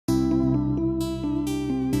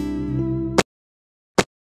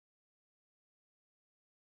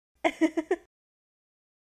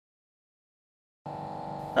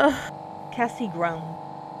Ugh, Cassie groaned.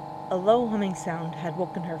 A low humming sound had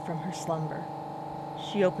woken her from her slumber.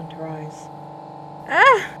 She opened her eyes.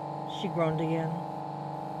 Ah! She groaned again.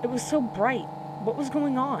 It was so bright. What was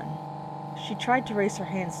going on? She tried to raise her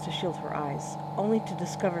hands to shield her eyes, only to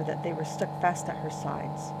discover that they were stuck fast at her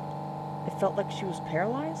sides. It felt like she was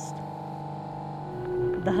paralyzed.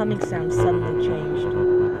 The humming sound suddenly changed.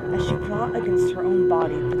 As she fought against her own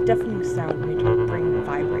body, the deafening sound made her brain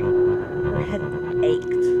vibrate. Her head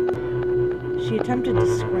ached. She attempted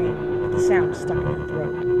to scream, but the sound stuck in her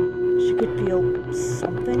throat. She could feel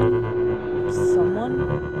something,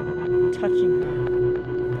 someone, touching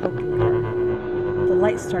her, poking her. The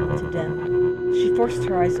light started to dim. She forced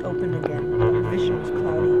her eyes open again, but her vision was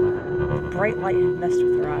cloudy. The bright light had messed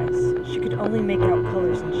with her eyes. She could only make out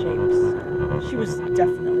colors and shapes. She was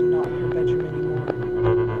definitely not in her bedroom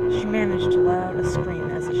anymore. She managed to let out a scream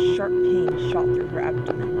as a sharp pain shot through her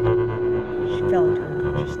abdomen. She fell into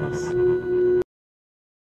unconsciousness.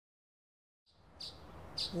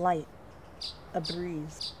 Light, a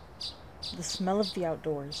breeze, the smell of the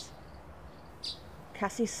outdoors.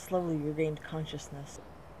 Cassie slowly regained consciousness.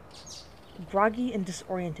 Groggy and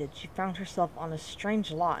disoriented, she found herself on a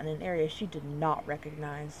strange lot in an area she did not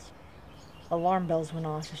recognize. Alarm bells went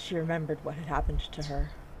off as she remembered what had happened to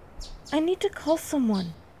her. I need to call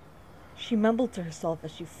someone, she mumbled to herself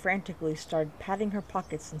as she frantically started patting her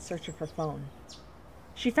pockets in search of her phone.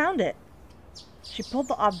 She found it! She pulled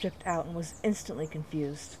the object out and was instantly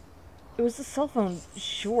confused. It was a cell phone,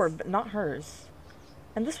 sure, but not hers.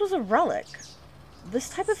 And this was a relic. This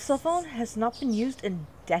type of cell phone has not been used in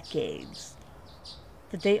decades.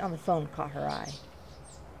 The date on the phone caught her eye.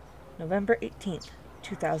 November 18th,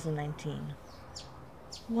 2019.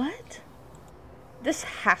 What? This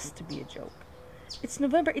has to be a joke. It's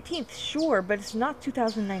November 18th, sure, but it's not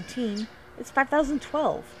 2019. It's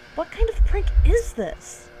 5012. What kind of prank is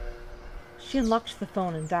this? She unlocked the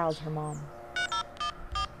phone and dialed her mom.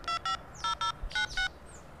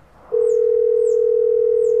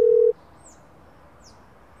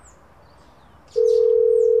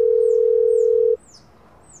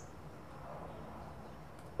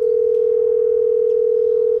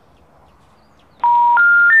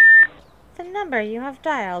 The number you have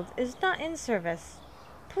dialed is not in service.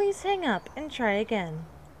 Please hang up and try again,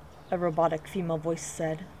 a robotic female voice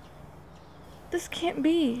said. This can't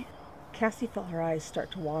be. Cassie felt her eyes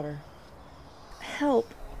start to water.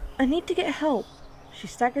 Help. I need to get help. She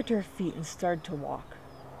staggered to her feet and started to walk,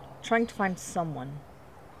 trying to find someone.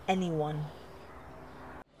 Anyone.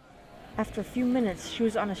 After a few minutes, she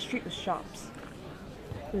was on a street with shops.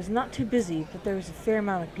 It was not too busy, but there was a fair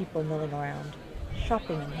amount of people milling around,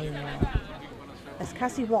 shopping and hanging out. As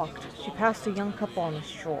Cassie walked, she passed a young couple on a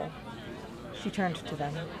stroll. She turned to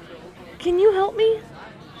them. Can you help me?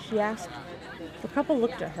 She asked. The couple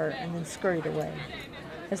looked at her and then scurried away.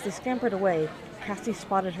 As they scampered away, Cassie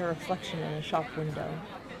spotted her reflection in a shop window.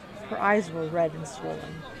 Her eyes were red and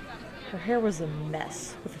swollen. Her hair was a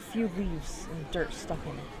mess, with a few leaves and dirt stuck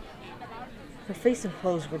in it. Her face and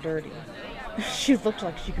clothes were dirty. She looked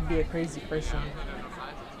like she could be a crazy person.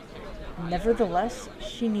 Nevertheless,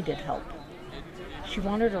 she needed help. She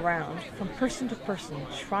wandered around, from person to person,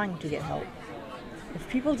 trying to get help. If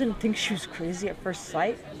people didn't think she was crazy at first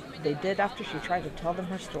sight, they did after she tried to tell them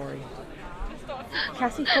her story.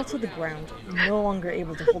 Cassie fell to the ground, no longer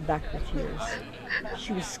able to hold back her tears.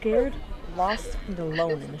 She was scared, lost, and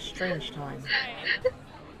alone in a strange time.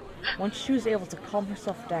 Once she was able to calm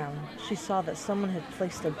herself down, she saw that someone had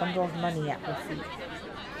placed a bundle of money at her feet.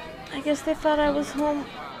 I guess they thought I was home.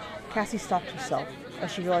 Cassie stopped herself,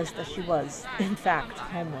 as she realized that she was, in fact,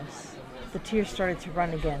 homeless. The tears started to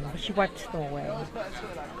run again, but she wiped them away.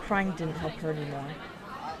 Crying didn't help her anymore.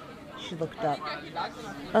 She looked up.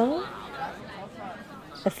 Oh?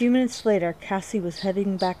 A few minutes later, Cassie was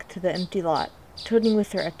heading back to the empty lot, toting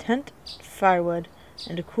with her a tent, firewood,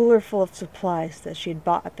 and a cooler full of supplies that she had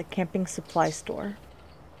bought at the camping supply store.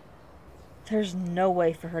 There's no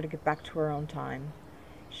way for her to get back to her own time.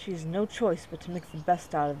 She has no choice but to make the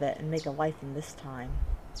best out of it and make a life in this time.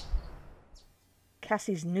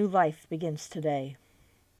 Cassie's new life begins today.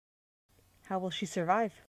 How will she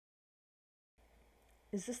survive?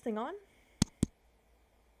 Is this thing on?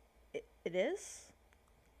 It is?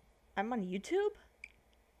 I'm on YouTube?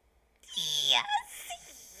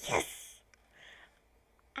 Yes! Yes!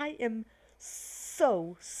 I am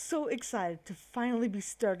so excited to finally be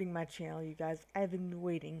starting my channel, you guys. I've been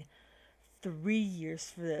waiting 3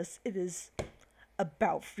 years for this. It is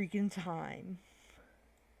about freaking time.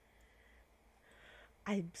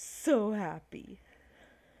 I'm so happy.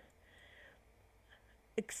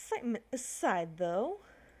 Excitement aside, though,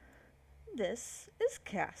 this is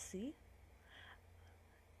Cassie.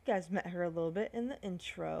 You guys met her a little bit in the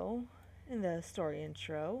intro, in the story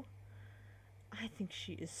intro. I think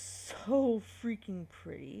she is so freaking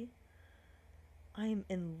pretty. I am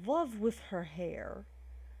in love with her hair.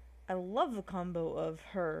 I love the combo of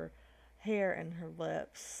her hair and her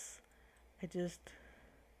lips.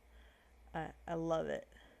 I love it.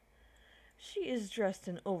 She is dressed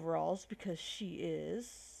in overalls because she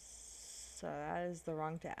is. So that is the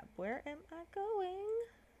wrong tab. Where am I going?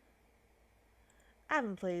 I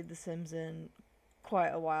haven't played The Sims in quite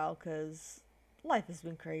a while because life has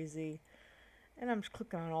been crazy. And I'm just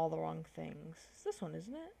clicking on all the wrong things. It's this one,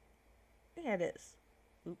 isn't it? Yeah, it is.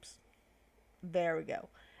 Oops. There we go.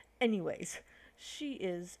 Anyways, she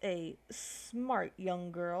is a smart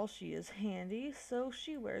young girl. She is handy, so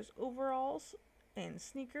she wears overalls and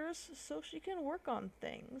sneakers so she can work on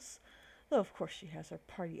things. Though, of course, she has her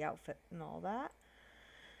party outfit and all that.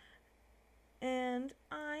 And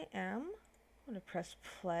I am going to press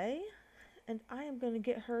play, and I am going to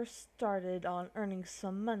get her started on earning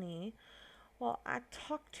some money while I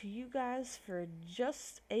talk to you guys for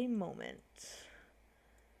just a moment.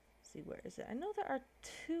 Let's see, where is it? I know there are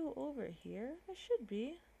 2 over here. There should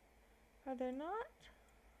be. Are there not?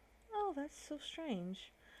 Oh, that's so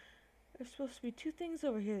strange. There's supposed to be 2 things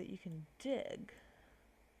over here that you can dig.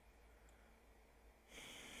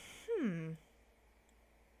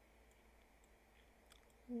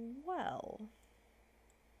 Well,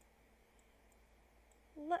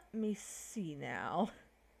 let me see now.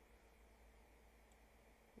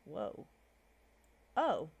 Whoa.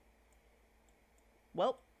 Oh.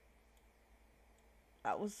 Well,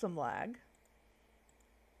 that was some lag.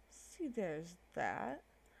 See, there's that.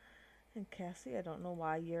 And Cassie, I don't know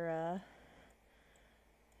why you're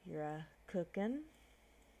cooking.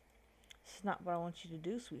 It's not what I want you to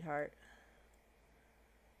do, sweetheart.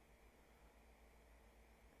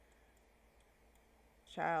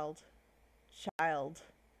 Child.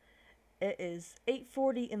 It is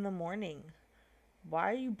 8:40 in the morning. Why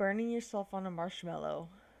are you burning yourself on a marshmallow?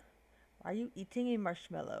 Why are you eating a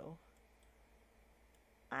marshmallow?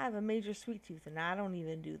 I have a major sweet tooth and I don't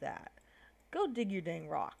even do that. Go dig your dang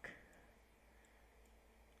rock.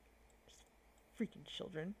 Freaking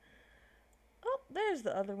children. Oh, there's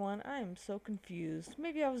the other one. I am so confused.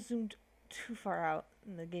 Maybe I was zoomed too far out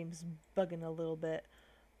and the game's bugging a little bit.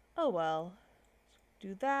 Oh well.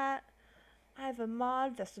 Do that. I have a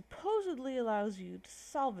mod that supposedly allows you to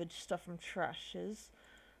salvage stuff from trashes.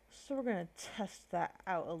 So we're going to test that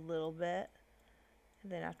out a little bit.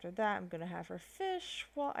 And then after that, I'm going to have her fish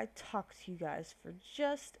while I talk to you guys for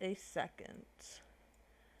just a second.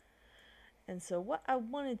 And so what I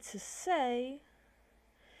wanted to say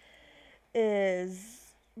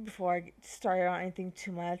is, before I get started on anything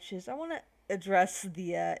too much, is I want to address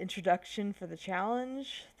the introduction for the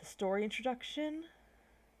challenge, the story introduction.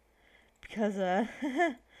 Because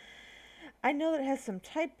I know that it has some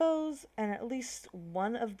typos, and at least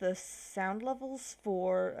one of the sound levels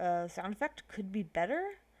for sound effect could be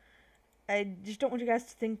better. I just don't want you guys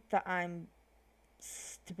to think that I'm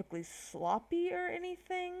typically sloppy or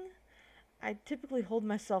anything. I typically hold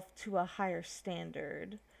myself to a higher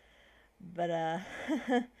standard. But,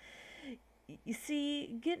 you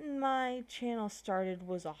see, getting my channel started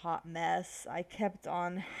was a hot mess. I kept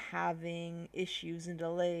on having issues and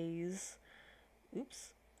delays.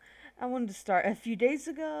 Oops. I wanted to start a few days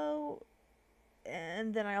ago,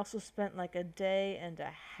 and then I also spent like a day and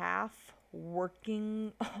a half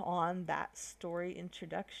working on that story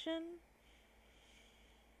introduction.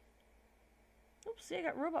 Oops, see, I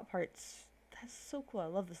got robot parts. That's so cool. I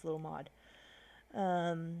love this little mod.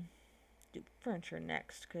 Do furniture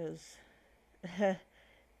next, cause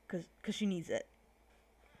she needs it.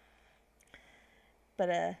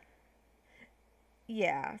 But,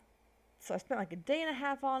 yeah. So I spent like a day and a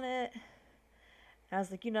half on it. And I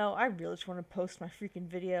was like, I really just want to post my freaking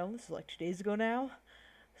video. This was like 2 days ago now.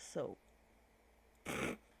 So,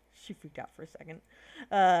 she freaked out for a second.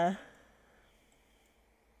 But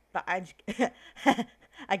I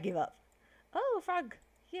gave up. Oh, a frog.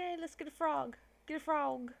 Yay, let's get a frog. Get a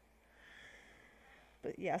frog.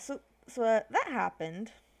 But yeah, so that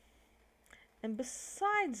happened. And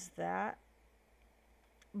besides that,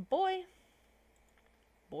 boy,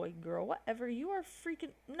 girl, whatever, you are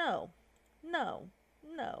freaking... No.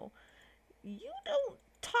 You don't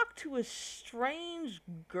talk to a strange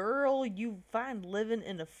girl you find living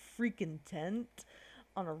in a freaking tent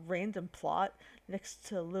on a random plot next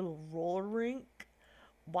to a little roller rink.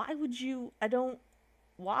 Why would you...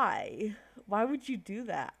 Why? Why would you do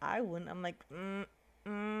that? I wouldn't. I'm like,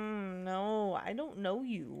 No, I don't know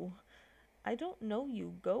you. I don't know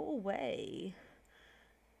you. Go away.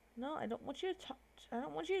 No, I don't want you to talk. I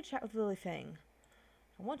don't want you to chat with Lily Fang.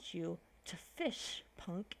 I want you to fish,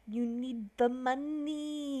 punk. You need the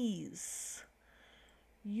monies.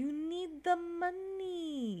 You need the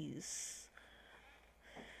monies.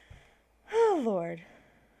 Oh, Lord.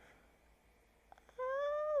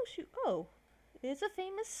 Oh, shoot. Oh, it's a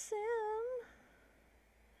famous sim.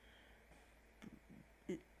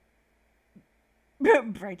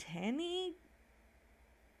 Brittany?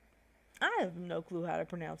 I have no clue how to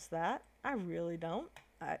pronounce that. I really don't.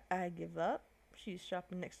 I give up. She's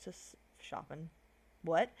shopping next to... shopping.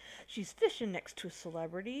 What? She's fishing next to a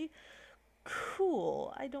celebrity.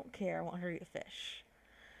 Cool. I don't care. I want her to get fish.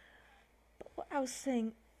 But what I was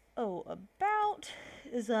saying, about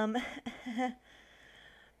is, for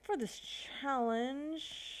this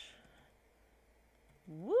challenge...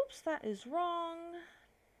 Whoops, that is wrong.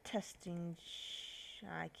 Testing...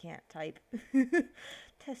 I can't type.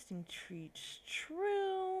 Testing treats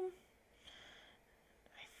true.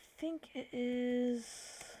 I think it is...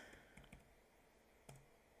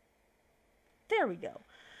 There we go.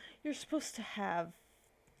 You're supposed to have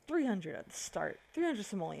 300 at the start. 300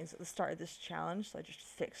 simoleons at the start of this challenge, so I just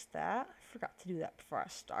fixed that. I forgot to do that before I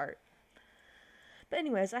start. But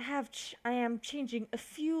anyways, I am changing a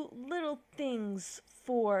few little things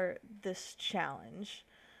for this challenge.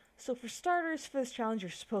 So for starters, for this challenge,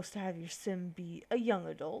 you're supposed to have your sim be a young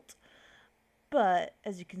adult. But,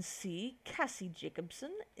 as you can see, Cassi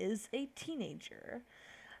Jacobson is a teenager.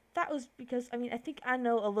 That was because, I think I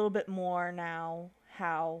know a little bit more now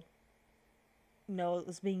how,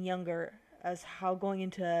 as being younger, as how going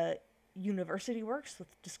into university works with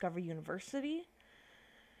Discover University.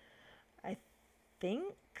 I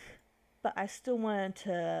think, but I still wanted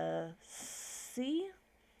to see.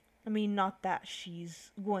 Not that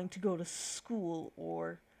she's going to go to school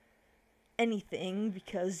or anything,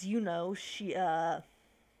 because she's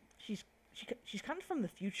kind of from the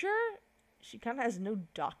future. She kind of has no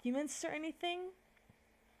documents or anything.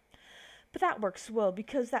 But that works well,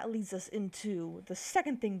 because that leads us into the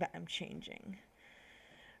second thing that I'm changing.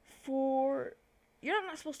 You're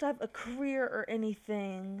not supposed to have a career or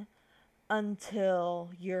anything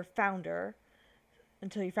until your founder's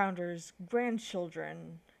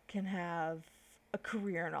grandchildren can have a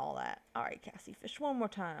career and all that. Alright, Cassie, fish one more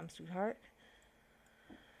time, sweetheart.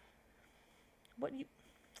 What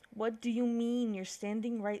do you mean? You're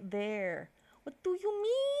standing right there. What do you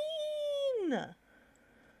mean?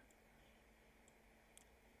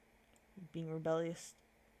 Being rebellious?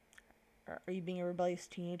 Are you being a rebellious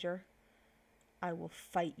teenager? I will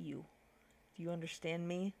fight you. Do you understand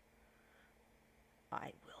me?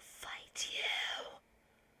 I will fight you.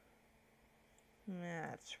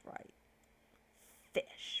 That's right.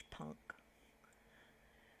 Fish, punk.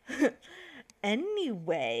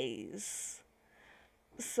 Anyways,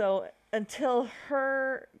 so until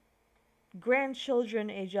her grandchildren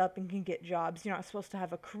age up and can get jobs, you're not supposed to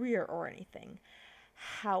have a career or anything.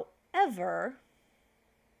 However,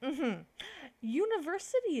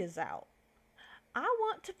 university is out. I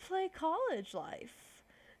want to play college life.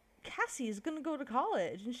 Cassie is going to go to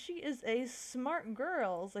college, and she is a smart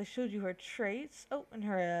girl. As I showed you her traits. Oh, and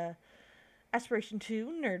her aspiration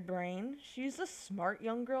 2, nerd brain. She's a smart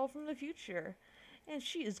young girl from the future. And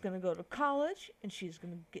she is going to go to college, and she's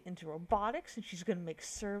going to get into robotics, and she's going to make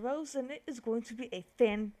servos, and it is going to be a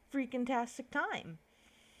fan-freaking-tastic time.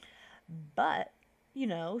 But,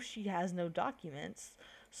 she has no documents.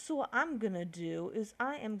 So what I'm going to do is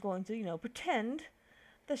I am going to, pretend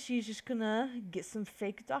that she's just gonna get some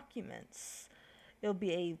fake documents. It'll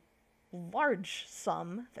be a large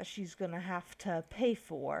sum that she's gonna have to pay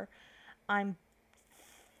for. I'm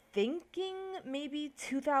thinking maybe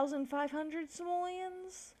 2,500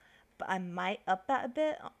 simoleons, but I might up that a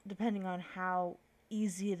bit depending on how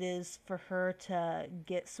easy it is for her to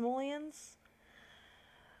get simoleons.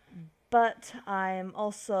 But I'm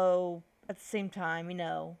also, at the same time,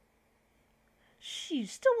 she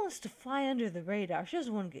still wants to fly under the radar. She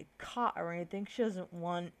doesn't want to get caught or anything. She doesn't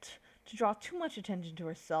want to draw too much attention to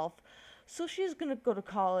herself. So she's going to go to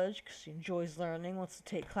college because she enjoys learning, wants to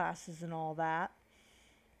take classes and all that.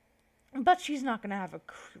 But she's not going to have a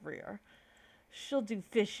career. She'll do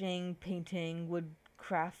fishing, painting, wood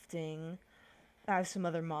crafting. I have some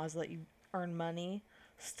other mods that let you earn money.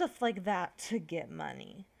 Stuff like that to get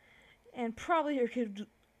money. And probably her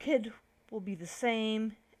kid will be the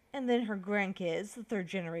same. And then her grandkids, the third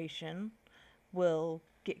generation, will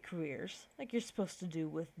get careers, like you're supposed to do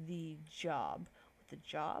with the job. With the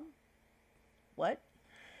job? What?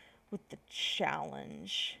 With the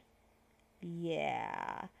challenge.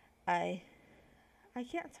 Yeah, I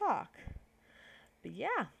can't talk. But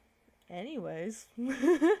yeah, anyways,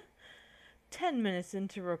 10 minutes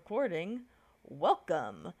into recording,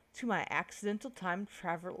 welcome to my accidental time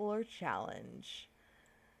traveler challenge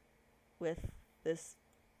with this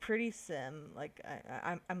pretty sim. Like,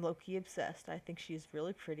 I'm low-key obsessed. I think she's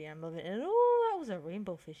really pretty. I'm loving it. And oh, that was a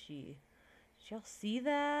rainbow fishy. Did y'all see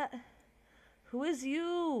that? Who is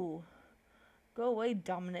you? Go away,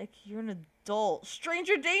 Dominic. You're an adult.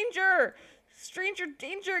 Stranger danger! Stranger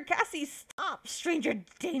danger! Cassie, stop! Stranger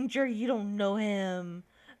danger! You don't know him.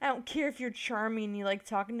 I don't care if you're charming and you like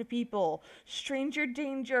talking to people. Stranger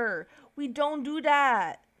danger! We don't do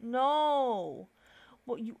that. No.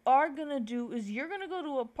 What you are gonna do is you're gonna go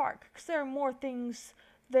to a park because there are more things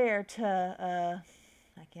there to,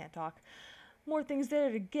 I can't talk. More things there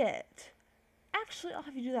to get. Actually, I'll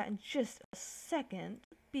have you do that in just a second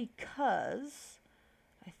because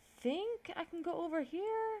I think I can go over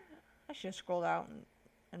here. I should have scrolled out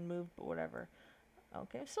and moved, but whatever.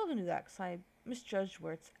 Okay, I'm still gonna do that because I misjudged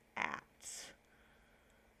where it's at.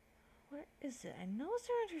 Where is it? I know it's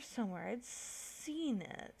around here somewhere. I'd seen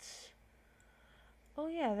it. Oh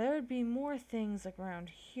yeah, there would be more things like around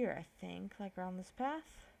here, I think. Like around this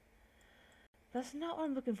path. That's not what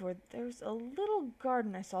I'm looking for. There's a little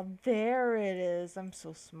garden I saw. There it is. I'm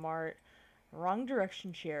so smart. Wrong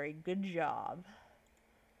direction, Cherry. Good job.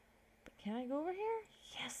 But can I go over here?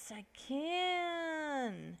 Yes, I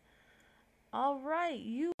can. Alright,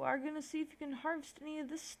 you are going to see if you can harvest any of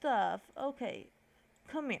this stuff. Okay,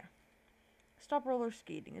 come here. Stop roller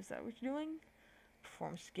skating. Is that what you're doing?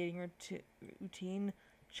 Perform skating routine.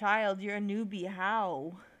 Child, you're a newbie.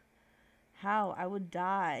 How? How? I would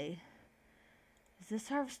die. Is this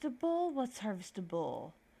harvestable? What's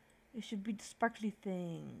harvestable? It should be the sparkly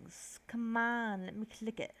things. Come on, let me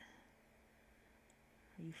click it.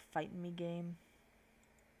 Are you fighting me, game?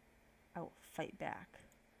 I will fight back.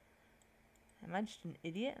 Am I just an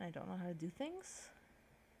idiot and I don't know how to do things?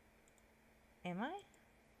 Am I?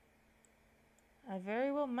 I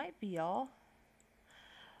very well might be, y'all.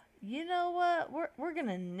 You know what? We're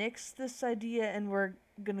gonna nix this idea and we're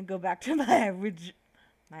gonna go back to my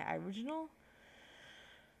original.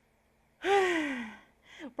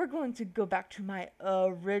 We're going to go back to my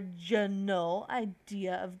original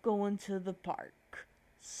idea of going to the park.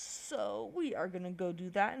 So we are going to go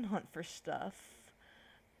do that and hunt for stuff.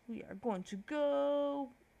 We are going to go...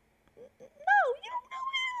 No, you don't know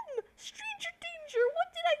him! Stranger danger!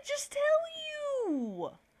 What did I just tell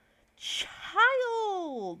you?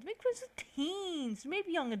 Child! Make friends with teens.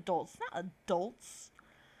 Maybe young adults, not adults.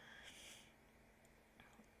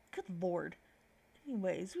 Good lord.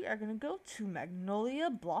 Anyways, we are gonna go to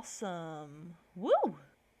Magnolia Blossom. Woo!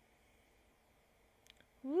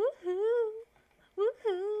 Woohoo!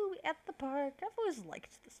 Woohoo! At the park. I've always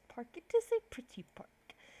liked this park. It is a pretty park.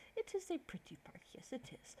 It is a pretty park. Yes,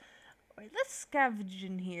 it is. Alright, let's scavenge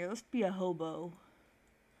in here. Let's be a hobo.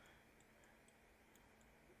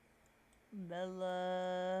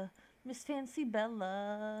 Bella. Miss Fancy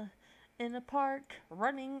Bella. In a park.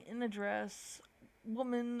 Running in a dress.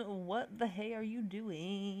 Woman, what the hey are you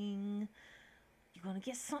doing? You gonna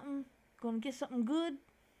get something? Gonna get something good?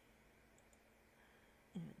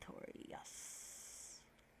 Inventory, yes.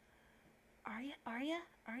 Are ya? Are ya?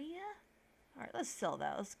 Are ya? Alright, let's sell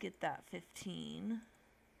that. Let's get that 15. Did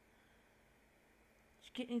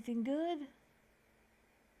you get anything good?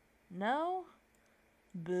 No?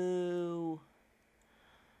 Boo.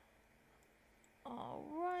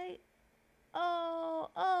 Alright.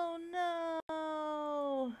 Oh no!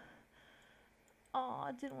 Oh,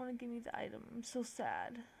 I didn't want to give me the item. I'm so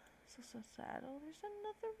sad. So sad. Oh, there's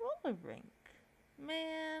another roller rink.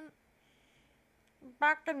 Man,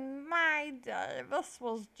 back in my day, this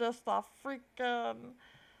was just a freaking...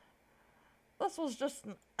 This was just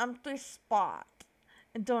an empty spot.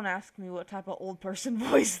 And don't ask me what type of old person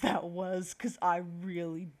voice that was, because I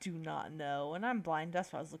really do not know. And I'm blind,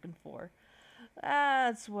 that's what I was looking for.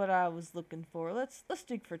 That's what I was looking for. Let's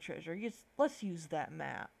dig for treasure. Let's use that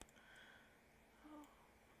map.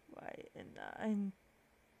 Right, and I'm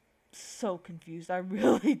so confused. I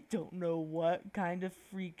really don't know what kind of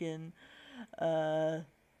freaking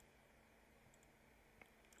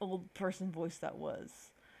old person voice that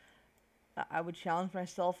was. I would challenge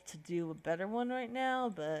myself to do a better one right now,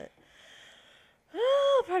 but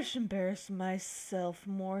I'll probably just embarrass myself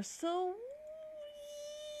more. So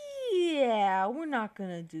yeah, we're not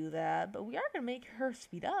gonna do that, but we are gonna make her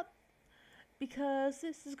speed up because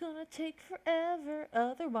this is gonna take forever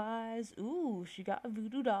otherwise. Ooh, she got a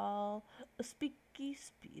voodoo doll, a speaky.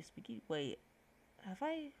 Wait, have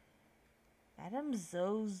I Madame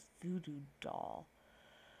Zoe's voodoo doll.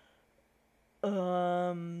 Is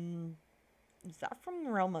that from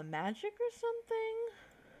the Realm of Magic or something?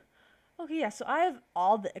 Okay, yeah, so I have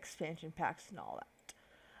all the expansion packs and all that.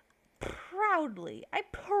 I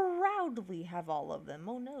proudly have all of them.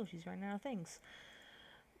 Oh no, she's running out of things.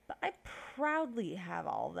 But I proudly have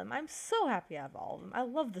all of them. I'm so happy I have all of them. I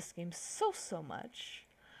love this game so much.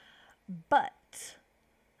 But,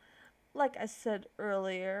 like I said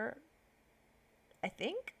earlier, I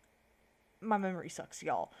think my memory sucks,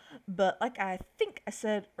 y'all. But like I think I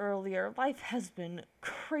said earlier, life has been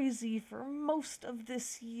crazy for most of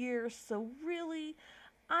this year. So really,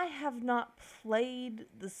 I have not played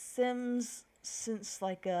The Sims since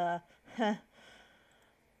like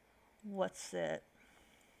what's it?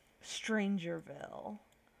 Strangerville.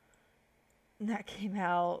 And that came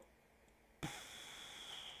out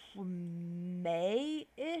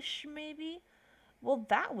May-ish, maybe? Well,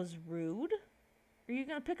 that was rude. Are you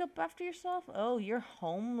gonna pick up after yourself? Oh, you're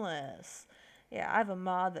homeless. Yeah, I have a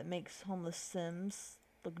mod that makes homeless Sims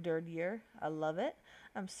look dirtier. I love it.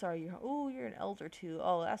 I'm sorry you're an elder too.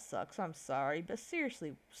 Oh, that sucks. I'm sorry. But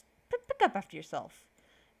seriously, pick up after yourself.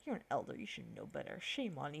 You're an elder. You should know better.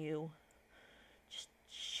 Shame on you. Just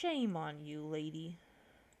shame on you, lady.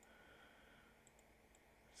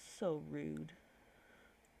 So rude.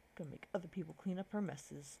 Gonna make other people clean up her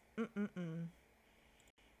messes.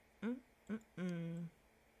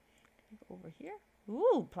 Over here?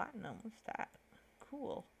 Ooh, platinum. What's that?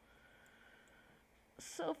 Cool.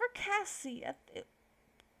 So for Cassie,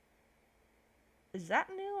 is that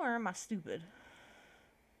new or am I stupid?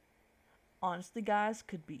 Honestly, guys,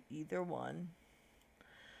 could be either one.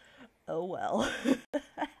 Oh well.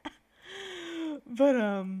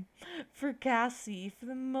 But for Cassie, for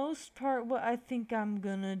the most part, what I think I'm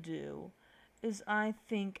gonna do is I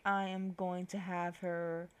think I am going to have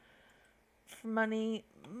her, for money,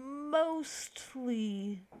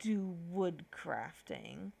 mostly do wood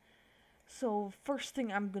crafting. So first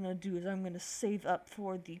thing I'm gonna do is I'm gonna save up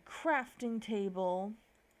for the crafting table,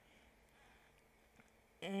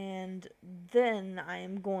 and then I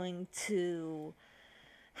am going to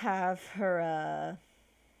have her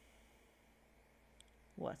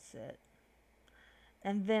what's it?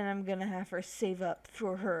 And then I'm gonna have her save up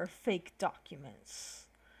for her fake documents.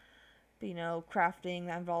 But, you know, crafting,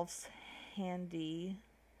 that involves handy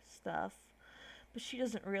stuff. But she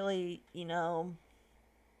doesn't really, you know,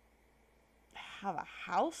 have a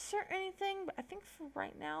house or anything. But I think for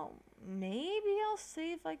right now, maybe I'll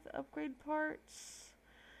save like the upgrade parts.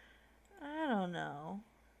 I don't know.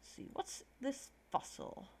 Let's see, what's this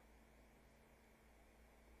fossil?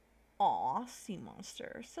 Aw, sea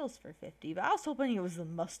monster. Sells for 50, but I was hoping it was the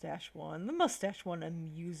mustache one. The mustache one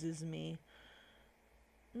amuses me.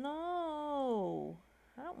 No,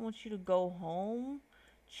 I don't want you to go home.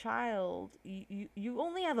 Child, you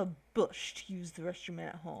only have a bush to use the restroom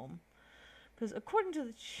at home. Because according to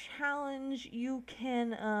the challenge, you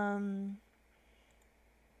can,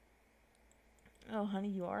 oh, honey,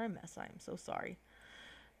 you are a mess. I am so sorry.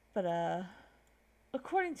 But,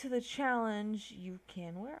 according to the challenge, you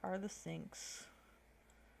can... Where are the sinks?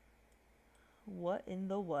 What in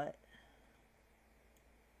the what?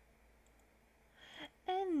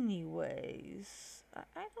 Anyways, I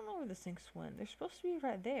don't know where the sinks went. They're supposed to be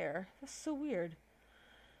right there. That's so weird.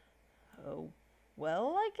 Oh,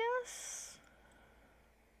 well, I guess.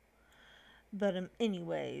 But,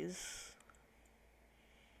 anyways.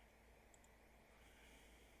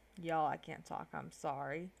 Y'all, I can't talk. I'm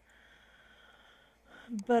sorry.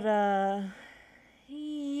 But,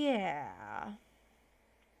 yeah.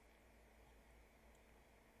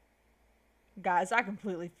 Guys, I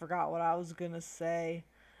completely forgot what I was gonna say.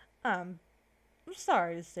 I'm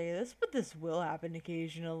sorry to say this, but this will happen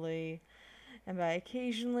occasionally. And by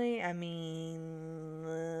occasionally, I mean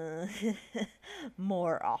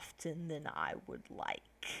more often than I would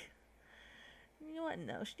like. You know what?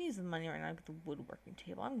 No, she needs the money right now to get the woodworking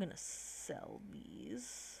table. I'm gonna sell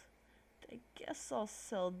these. I guess I'll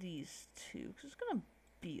sell these too, because it's gonna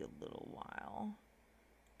be a little while.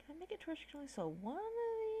 Can I make it to where she can only sell one of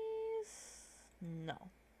these? No.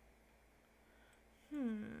 I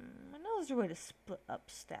know there's a way to split up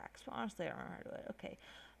stacks, but honestly I don't know how to do it. Okay.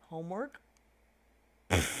 Homework?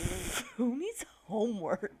 Who needs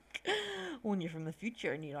homework when you're from the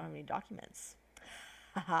future and you don't have any documents?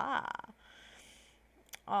 Haha.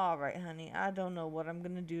 Alright, honey. I don't know what I'm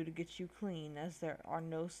gonna do to get you clean, as there are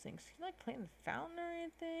no sinks. Can you, like, play in the fountain or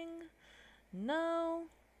anything? No.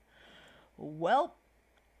 Well.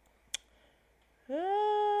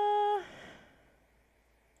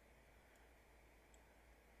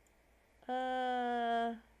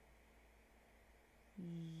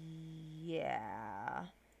 Yeah.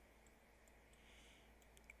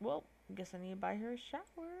 Well, I guess I need to buy her a shower.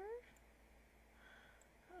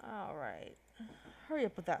 Alright. Hurry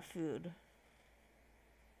up with that food.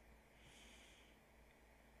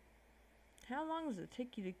 How long does it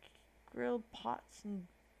take you to grill pots and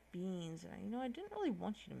beans? And I didn't really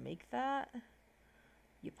want you to make that.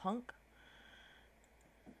 You punk.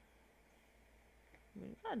 I mean,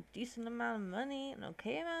 you got a decent amount of money, an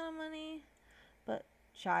okay amount of money. But,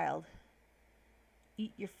 child,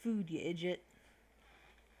 eat your food, you idiot.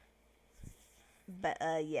 But,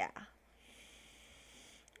 yeah.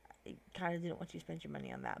 I kind of didn't want you to spend your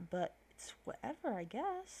money on that, but it's whatever, I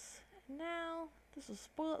guess. Now, this will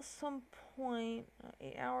spoil at some point.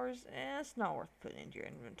 8 hours, it's not worth putting into your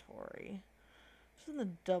inventory. It's in the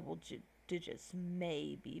double digits,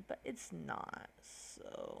 maybe, but it's not.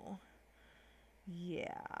 So,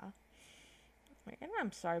 yeah. And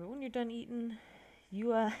I'm sorry, but when you're done eating, you,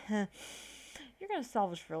 you're gonna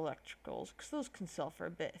salvage for electricals, because those can sell for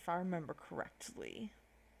a bit, if I remember correctly.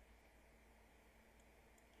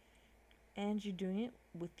 And you're doing it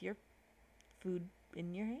with your food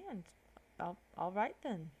in your hand. Alright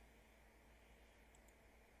then.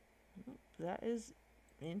 That is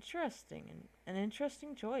interesting, and an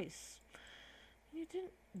interesting choice. You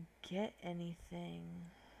didn't get anything.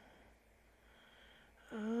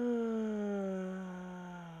 You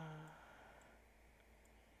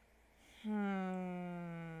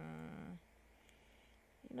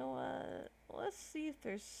know what? Let's see if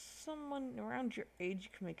there's someone around your age you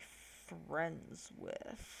can make friends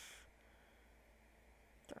with.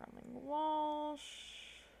 Darling Walsh.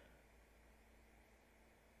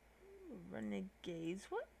 Renegades.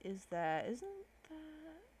 What is that? Isn't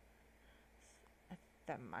that...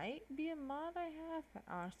 That might be a mod I have.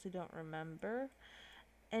 I honestly don't remember.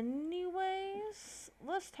 Anyways,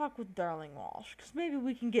 let's talk with Darling Walsh, because maybe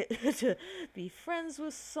we can get to be friends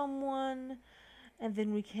with someone, and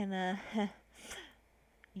then we can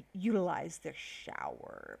utilize their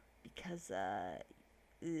shower, because that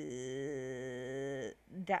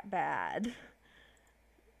bad.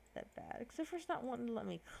 Except for it's not wanting to let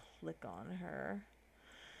me click on her.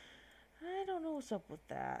 I don't know what's up with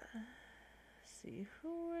that. Let's see,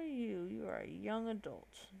 who are you? You are a young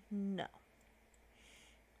adult. No.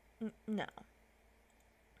 No.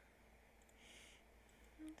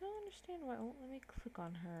 I don't understand why it won't let me click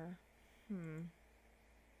on her.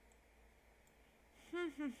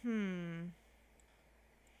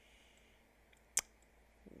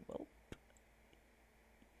 Well,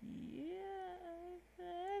 yeah,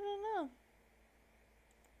 I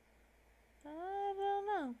don't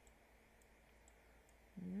know.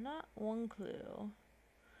 Not one clue.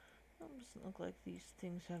 Doesn't look like these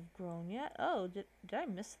things have grown yet. Oh, did I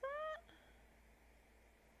miss that?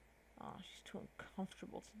 Oh, she's too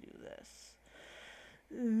uncomfortable to do this.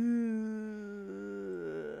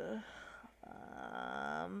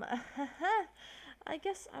 I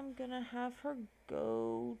guess I'm gonna have her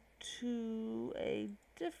go to a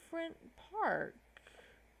different park.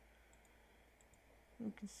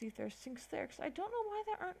 You can see if there's sinks there, because I don't know why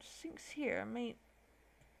there aren't sinks here. I might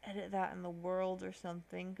edit that in the world or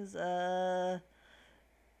something, because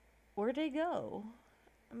where'd they go?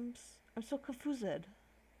 I'm so confused.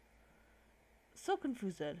 So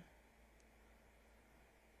confused.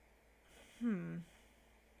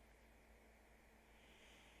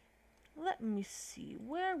 Let me see.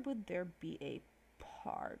 Where would there be a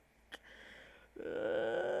park?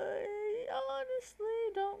 I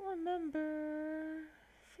honestly don't remember.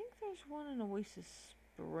 I think there's one in Oasis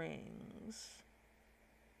Springs.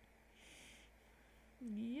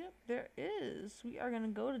 Yep, there is. We are gonna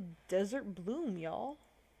go to Desert Bloom, y'all.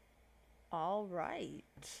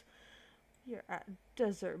 Alright. You're at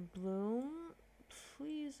Desert Bloom.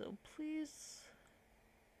 Please, oh please.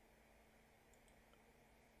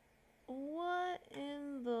 What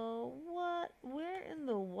in the what? Where in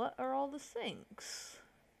the what are all the sinks?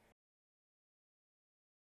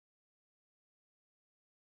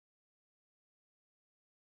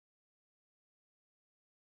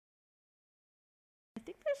 I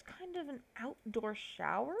think there's kind of an outdoor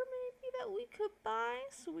shower maybe that we could buy,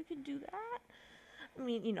 so we could do that. I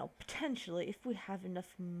mean, potentially if we have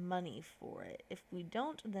enough money for it. If we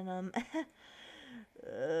don't, then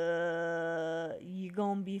you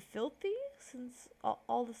gonna be filthy since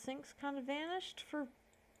all the sinks kind of vanished for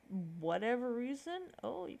whatever reason.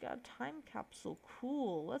 Oh, you got a time capsule.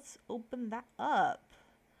 Cool. Let's open that up.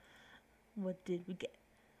 What did we get?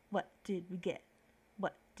 What did we get?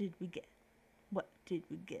 What did we get? What did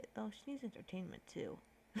we get? Oh, she needs entertainment too.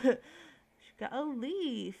 She got a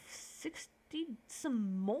leaf.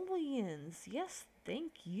 simoleons. Yes,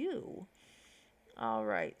 thank you.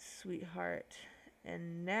 Alright, sweetheart.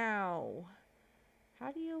 And now,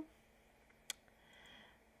 how do you...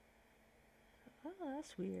 Oh,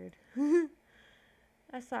 that's weird.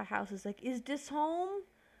 I saw houses like, is this home?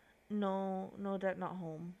 No, that not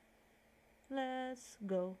home. Let's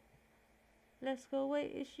go. Let's go.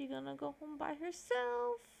 Wait, is she gonna go home by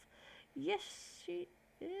herself? Yes, she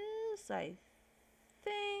is, I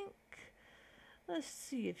think. Let's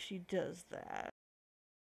see if she does that.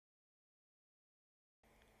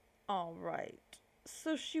 Alright.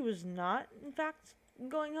 So she was not, in fact,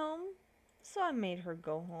 going home. So I made her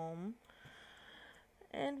go home.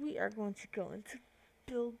 And we are going to go into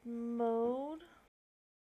build mode.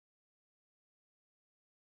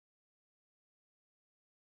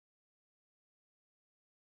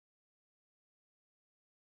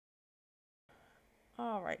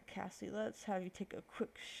 Alright, Cassie, let's have you take a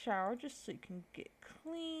quick shower just so you can get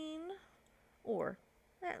clean. Or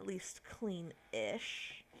at least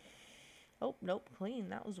clean-ish. Oh, nope, clean.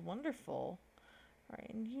 That was wonderful. Alright,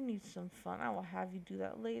 and you need some fun. I will have you do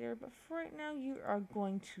that later. But for right now, you are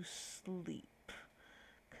going to sleep.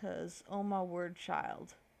 Because, oh my word,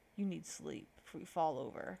 child, you need sleep before you fall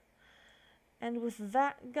over. And with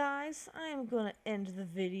that, guys, I am going to end the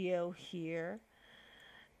video here.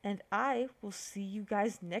 And I will see you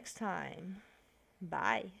guys next time.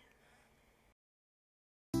 Bye.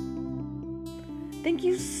 Thank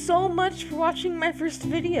you so much for watching my first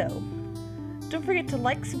video. Don't forget to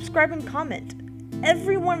like, subscribe, and comment.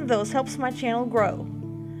 Every one of those helps my channel grow.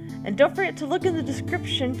 And don't forget to look in the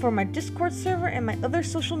description for my Discord server and my other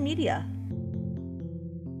social media.